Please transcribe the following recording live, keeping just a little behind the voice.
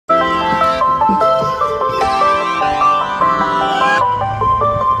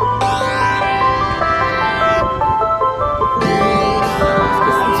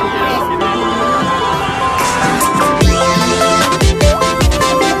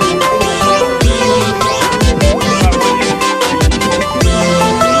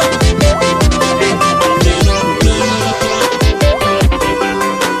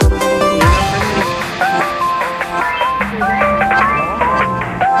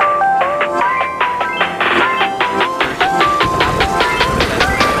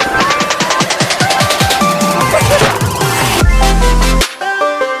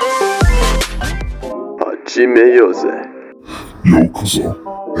Yokozo,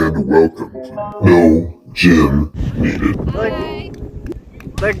 and welcome to No Gym Needed.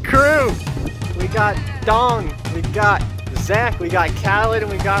 The crew! We got Dong, we got Zach, we got Khaled,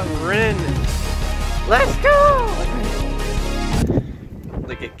 and we got Renn. Let's go!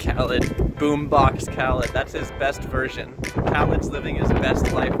 Look at Khaled, boombox Khaled. That's his best version. Khaled's living his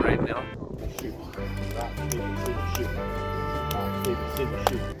best life right now.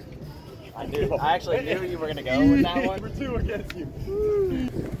 I actually knew you were gonna go with that one. Number 2 against you.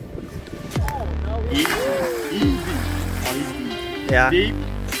 Easy. Yeah. Deep.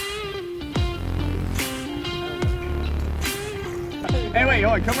 Hey, wait,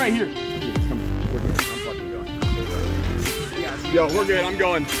 hold on, come right here. Come. We're good. I'm fucking going. Yo, we're good. I'm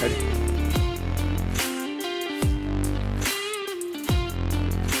going.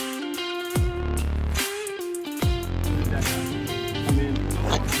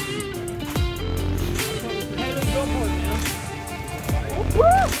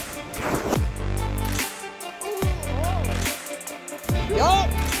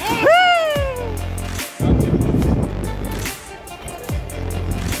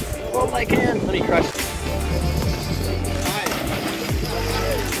 Hold my can. Let me crush it.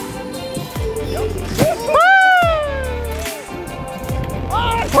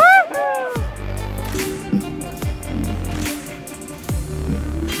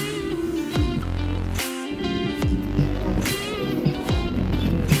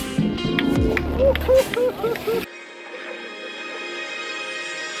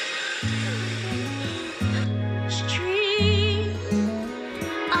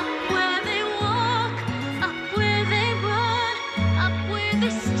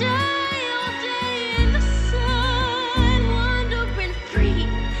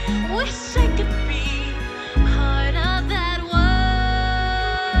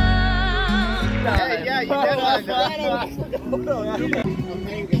 Yeah, you did I'm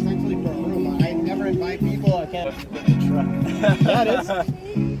paying essentially for a room. I never invite people. I can't. That is.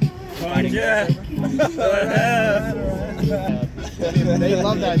 They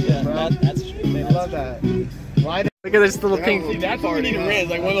love that shit, bro. That's true. They love that. Why? Look at this little pink. That's what we need to rent.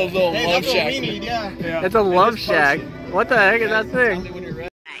 Like one of those little love shacks. Yeah. It's a love shack. What the heck is that thing?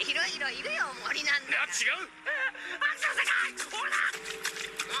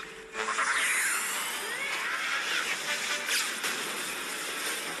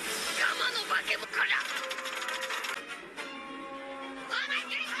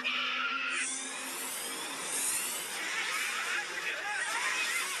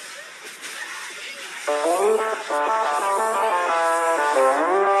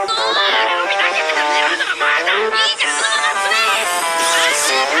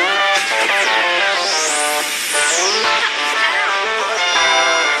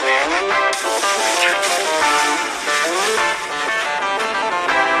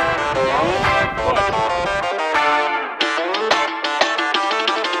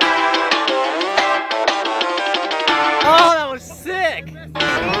 Oh, that was sick!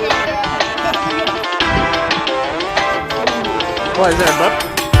 What is that, bub?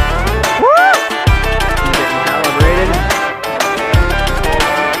 Woo! Getting calibrated.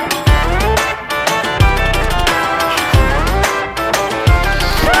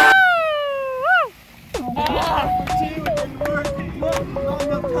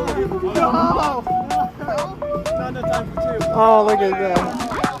 Oh, look at that.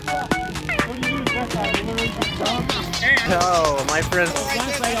 Oh, my friends.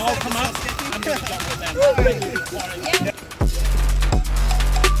 Once they all come up, I'm gonna jump with them.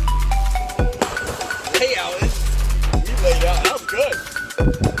 Hey, Alice. We laid out. That was good.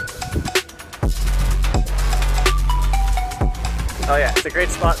 Oh yeah, it's a great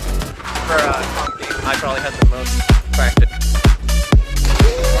spot for comp game. I probably had the most practice.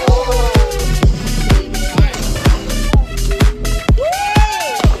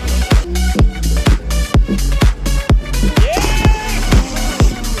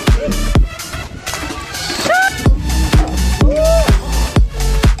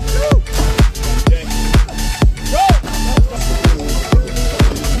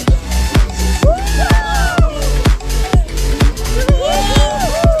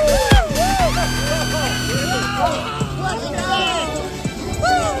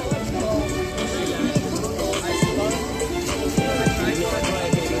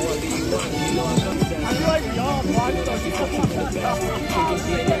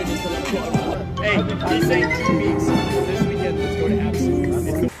 Hey, he's saying 2 weeks. This weekend, let's go to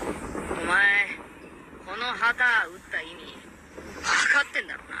Absolute. お前、この旗打った意味、分かってん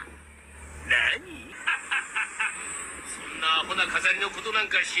だろうな。何そんなアホな飾りのことなん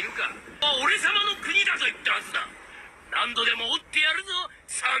か知るか。俺様の国だと言ったはず何度でも折ってやるぞ、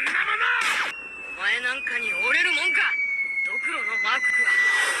そんなもの。お前なんかに折れるもんか。ドクロのマークは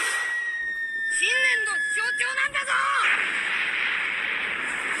新年の象徴なんだぞ。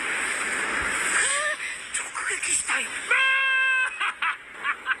直撃したよ。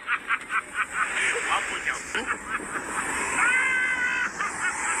アポじゃん。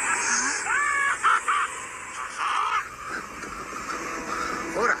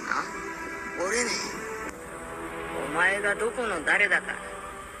ほらな、折れねえ。お前がどこの誰だか、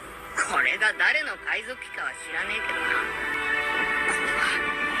これが誰の海賊旗かは知らねえけどな。これは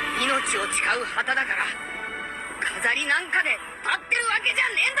命を誓う旗だから、飾りなんかで立ってるわけじゃ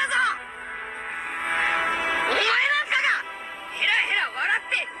ねえんだぞ。お前なんかがヘラヘラ笑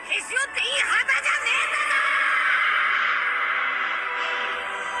ってへし折っていい旗じゃね